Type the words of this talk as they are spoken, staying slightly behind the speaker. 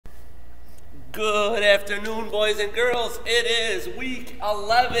Good afternoon, boys and girls. It is week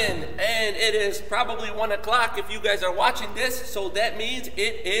 11, and it is probably 1 o'clock if you guys are watching this, so that means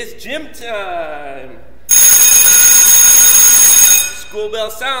it is gym time. School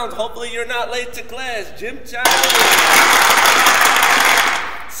bell sounds. Hopefully you're not late to class. Gym time.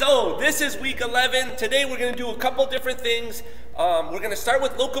 So this is week 11. Today we're going to do a couple different things. We're going to start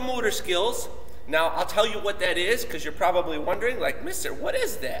with locomotor skills. Now, I'll tell you what that is, because you're probably wondering, like, Mister, what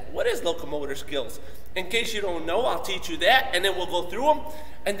is that? What is locomotor skills? In case you don't know, I'll teach you that, and then we'll go through them.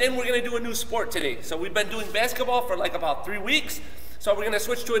 And then we're going to do a new sport today. So we've been doing basketball for like about 3 weeks. So we're going to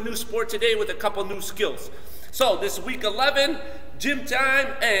switch to a new sport today with a couple new skills. So this is week 11, gym time,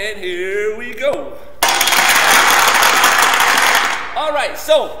 and here we go. All right,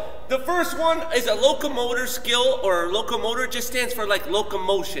 so the first one is a locomotor skill, or locomotor just stands for like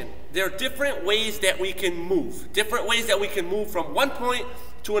locomotion. There are different ways that we can move, different ways that we can move from one point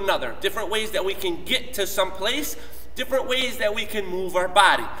to another, different ways that we can get to some place, different ways that we can move our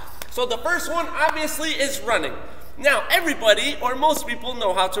body. So the first one obviously is running. Now everybody, or most people,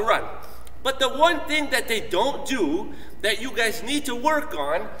 know how to run. But the one thing that they don't do, that you guys need to work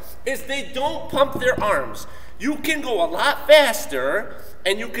on, is they don't pump their arms. You can go a lot faster,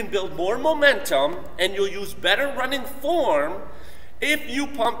 and you can build more momentum, and you'll use better running form if you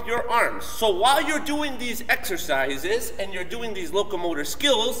pump your arms. So while you're doing these exercises, and you're doing these locomotor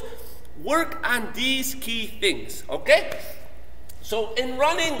skills, work on these key things, okay? So in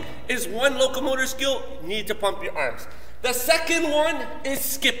running is one locomotor skill, you need to pump your arms. The second one is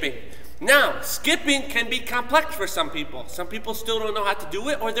skipping. Now, skipping can be complex for some people. Some people still don't know how to do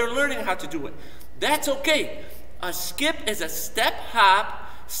it, or they're learning how to do it. That's okay. A skip is a step, hop,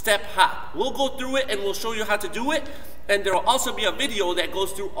 step, hop. We'll go through it and we'll show you how to do it. And there will also be a video that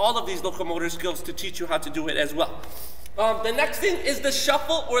goes through all of these locomotor skills to teach you how to do it as well. The next thing is the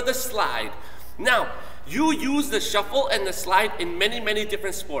shuffle or the slide. Now, you use the shuffle and the slide in many, many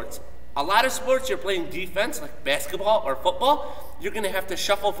different sports. A lot of sports you're playing defense, like basketball or football. You're going to have to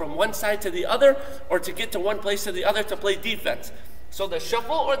shuffle from one side to the other, or to get to one place to the other to play defense. So the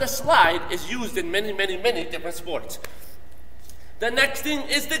shuffle or the slide is used in many, many, many different sports. The next thing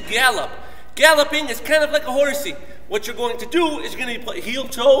is the gallop. Galloping is kind of like a horsey. What you're going to do is you're going to play heel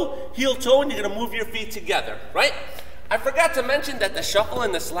toe, and you're going to move your feet together, right? I forgot to mention that the shuffle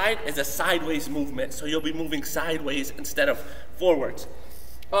and the slide is a sideways movement, so you'll be moving sideways instead of forwards.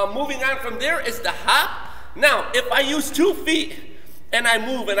 Moving on from there is the hop. Now, if I use 2 feet and I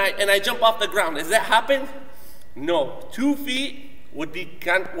move and I jump off the ground, is that hopping? No. 2 feet would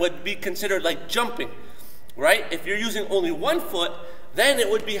be considered like jumping, right? If you're using only 1 foot, then it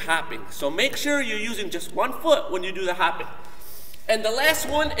would be hopping. So make sure you're using just 1 foot when you do the hopping. And the last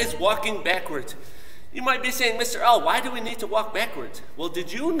one is walking backwards. You might be saying, Mr. L, why do we need to walk backwards? Well,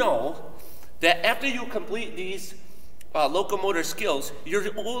 did you know that after you complete these locomotor skills,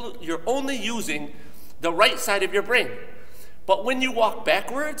 you're only using the right side of your brain? But when you walk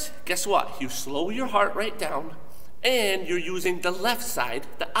backwards, guess what? You slow your heart rate down, and you're using the left side,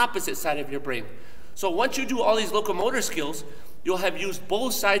 the opposite side of your brain. So once you do all these locomotor skills, you'll have used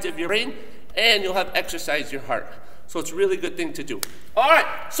both sides of your brain, and you'll have exercised your heart. So it's a really good thing to do. All right,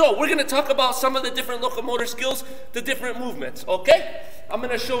 so we're gonna talk about some of the different locomotor skills, the different movements, okay? I'm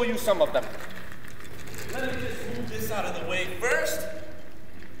gonna show you some of them. Let me just move this out of the way first.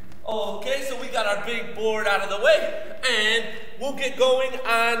 Okay, so we got our big board out of the way, and we'll get going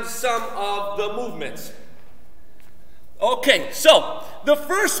on some of the movements. Okay, so the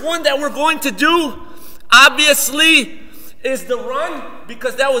first one that we're going to do, obviously, is the run,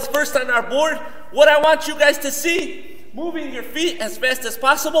 because that was first on our board. What I want you guys to see, moving your feet as fast as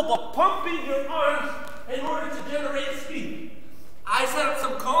possible, but pumping your arms in order to generate speed. I set up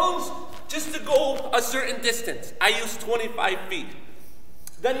some cones just to go a certain distance. I use 25 feet.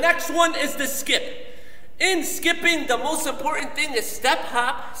 The next one is the skip. In skipping, the most important thing is step,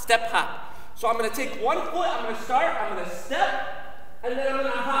 hop, step, hop. So I'm going to take 1 foot, I'm going to start, I'm going to step, and then I'm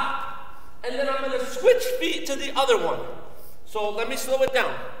going to hop. And then I'm going to switch feet to the other one. So let me slow it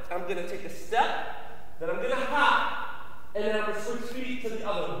down. I'm going to take a step, then I'm going to hop, and then I'm going to switch feet to the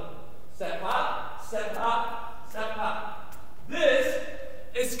other one. Step, hop, step, hop, step, hop. This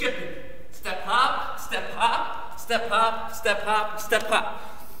is skipping. Step, hop, step, hop, step, hop, step, hop, step, hop.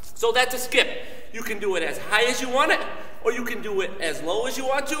 So that's a skip. You can do it as high as you want it, or you can do it as low as you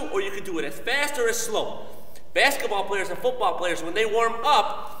want to, or you can do it as fast or as slow. Basketball players and football players, when they warm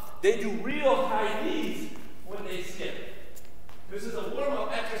up, they do real high knees when they skip. This is a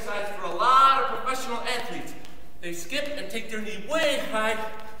warm-up exercise for a lot of professional athletes. They skip and take their knee way high,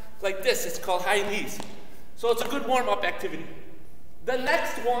 like this. It's called high knees. So it's a good warm-up activity. The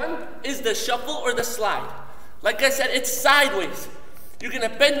next one is the shuffle or the slide. Like I said, it's sideways. You're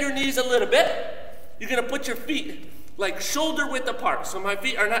gonna bend your knees a little bit. You're gonna put your feet like shoulder width apart. So my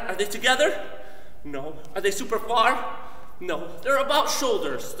feet are they together? No. Are they super far? No. They're about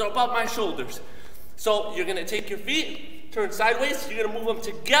shoulders. They're about my shoulders. So you're gonna take your feet, turn sideways. You're gonna move them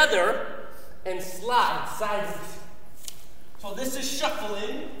together and slide sideways. So this is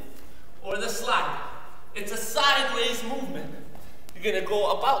shuffling or the slide. It's a sideways movement. You're gonna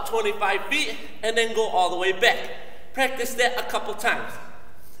go about 25 feet and then go all the way back. Practice that a couple times.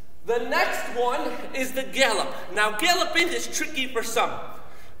 The next one is the gallop. Now galloping is tricky for some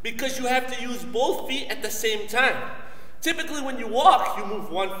because you have to use both feet at the same time. Typically when you walk, you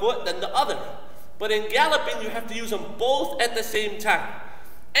move one foot, then the other. But in galloping, you have to use them both at the same time.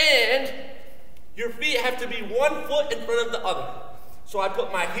 And your feet have to be 1 foot in front of the other. So I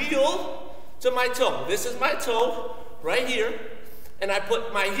put my heel to my toe. This is my toe right here. And I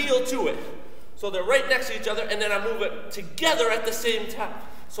put my heel to it. So they're right next to each other, and then I move it together at the same time.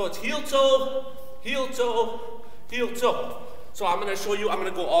 So it's heel toe, heel toe, heel toe. So I'm gonna show you, I'm gonna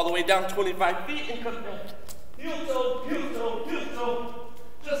go all the way down 25 feet and come back. Heel toe, heel toe, heel toe.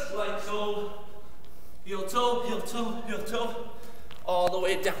 Just like so. Heel toe, heel toe, heel toe. All the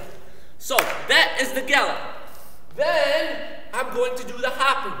way down. So that is the gallop. Then I'm going to do the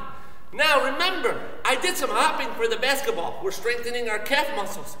hopping. Now remember, I did some hopping for the basketball. We're strengthening our calf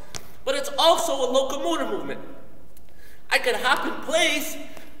muscles. But it's also a locomotor movement. I could hop in place,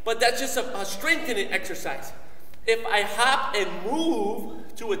 but that's just a strengthening exercise. If I hop and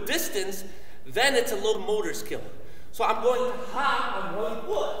move to a distance, then it's a locomotor skill. So I'm going to hop on 1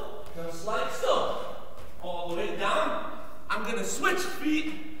 foot, just like so. All the way down. I'm going to switch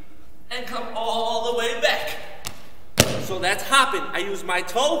feet and come all the way back. So that's hopping. I use my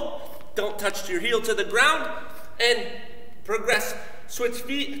toe. Don't touch your heel to the ground, and progress, switch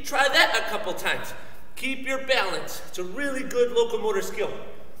feet. Try that a couple times. Keep your balance. It's a really good locomotor skill.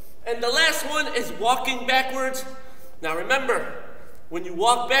 And the last one is walking backwards. Now remember, when you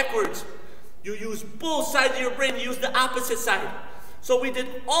walk backwards, you use both sides of your brain. You use the opposite side. So we did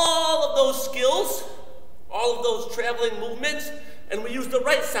all of those skills, all of those traveling movements, and we used the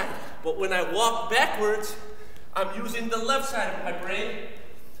right side. But when I walk backwards, I'm using the left side of my brain.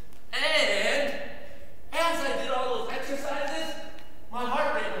 And as I did all those exercises, my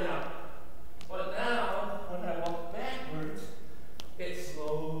heart rate went up. But now, when I walk backwards, it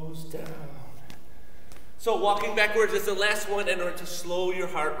slows down. So walking backwards is the last one in order to slow your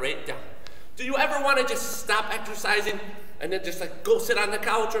heart rate down. Do you ever want to just stop exercising and then just like go sit on the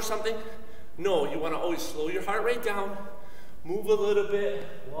couch or something? No, you want to always slow your heart rate down, move a little bit,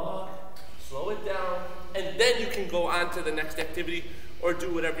 walk, slow it down, and then you can go on to the next activity or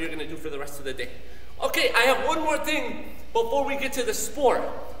do whatever you're going to do for the rest of the day. Okay, I have one more thing before we get to the sport.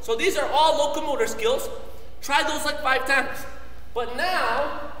 So these are all locomotor skills. Try those like 5 times. But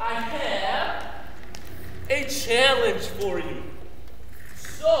now I have a challenge for you.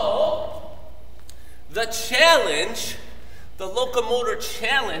 So the challenge, the locomotor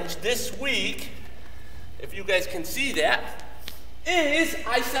challenge this week, if you guys can see that, is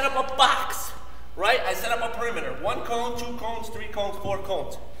I set up a box. Right? I set up a perimeter. 1 cone, 2 cones, 3 cones, 4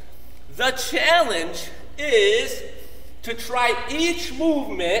 cones. The challenge is to try each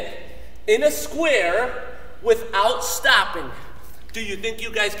movement in a square without stopping. Do you think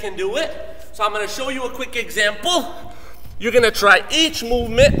you guys can do it? So I'm going to show you a quick example. You're going to try each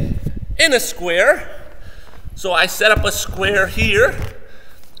movement in a square. So I set up a square here.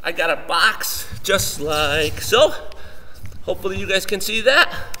 I got a box just like so. Hopefully you guys can see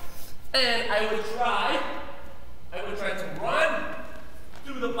that. And I would try to run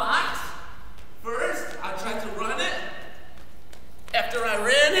through the box. First, I tried to run it. After I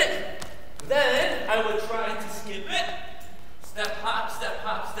ran it, then I would try to skip it. Step, hop, step,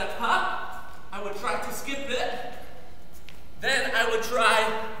 hop, step, hop. I would try to skip it. Then I would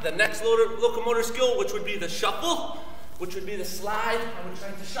try the next locomotor skill, which would be the shuffle, which would be the slide. I would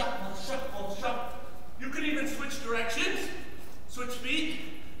try to shuffle, shuffle, shuffle. You could even switch directions, switch feet.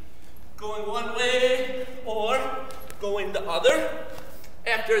 Going one way or going the other.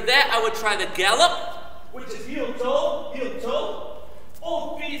 After that, I would try the gallop, which is heel toe, heel toe.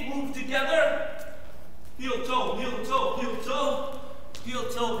 Both feet move together. Heel toe, heel toe, heel toe. Heel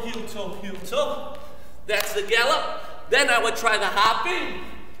toe, heel toe, heel toe. That's the gallop. Then I would try the hopping.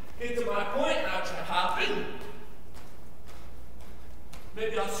 Get to my point, and I'll try hopping.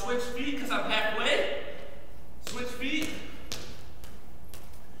 Maybe I'll switch feet because I'm halfway. Switch feet.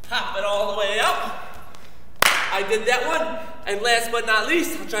 Hop it all the way up. I did that one. And last but not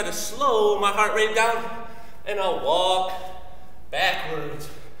least, I'll try to slow my heart rate down. And I'll walk, backwards.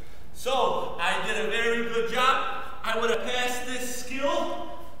 So I did a very good job. I would have passed this skill.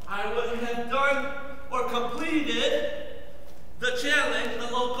 I would have done or completed the challenge,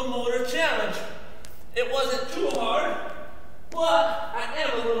 the locomotor challenge. It wasn't too hard, but I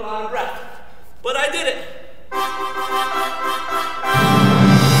am a little out of breath. But I did it.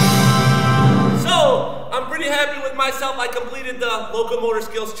 So I'm pretty happy with myself. I completed the locomotor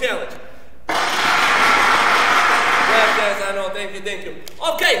skills challenge. Yes, I know. Thank you, thank you.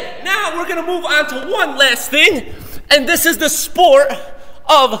 Okay, now we're gonna move on to one last thing, and this is the sport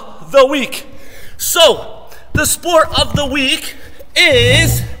of the week. So, the sport of the week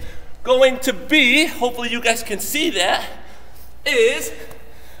is going to be, hopefully you guys can see that, is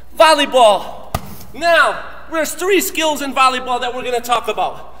volleyball. Now, there's 3 skills in volleyball that we're gonna talk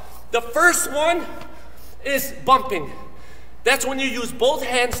about. The first one is bumping. That's when you use both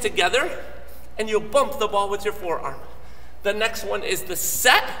hands together and you bump the ball with your forearm. The next one is the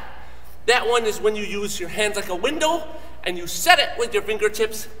set. That one is when you use your hands like a window and you set it with your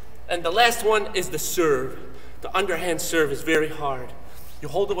fingertips. And the last one is the serve. The underhand serve is very hard. You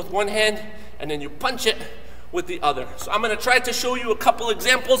hold it with one hand and then you punch it with the other. So I'm gonna try to show you a couple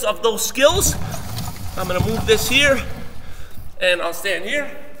examples of those skills. I'm gonna move this here and I'll stand here.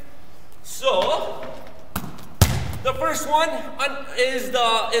 So, the first one is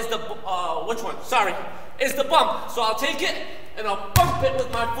which one? Sorry, is the bump. So I'll take it and I'll bump it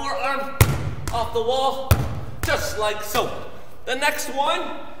with my forearm off the wall, just like so. The next one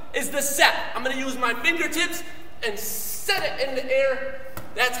is the set. I'm gonna use my fingertips and set it in the air.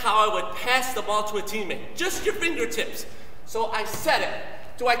 That's how I would pass the ball to a teammate. Just your fingertips. So I set it.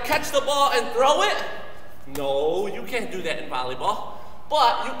 Do I catch the ball and throw it? No, you can't do that in volleyball.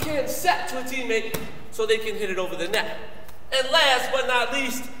 But you can set to a teammate so they can hit it over the net. And last but not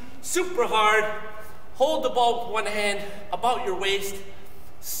least, super hard, hold the ball with one hand about your waist,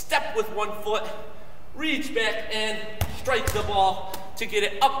 step with one foot, reach back and strike the ball to get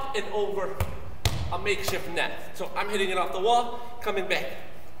it up and over a makeshift net. So I'm hitting it off the wall, coming back.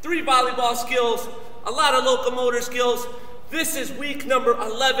 3 volleyball skills, a lot of locomotor skills. This is week number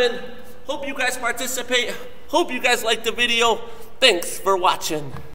 11. Hope you guys participate. Hope you guys liked the video. Thanks for watching.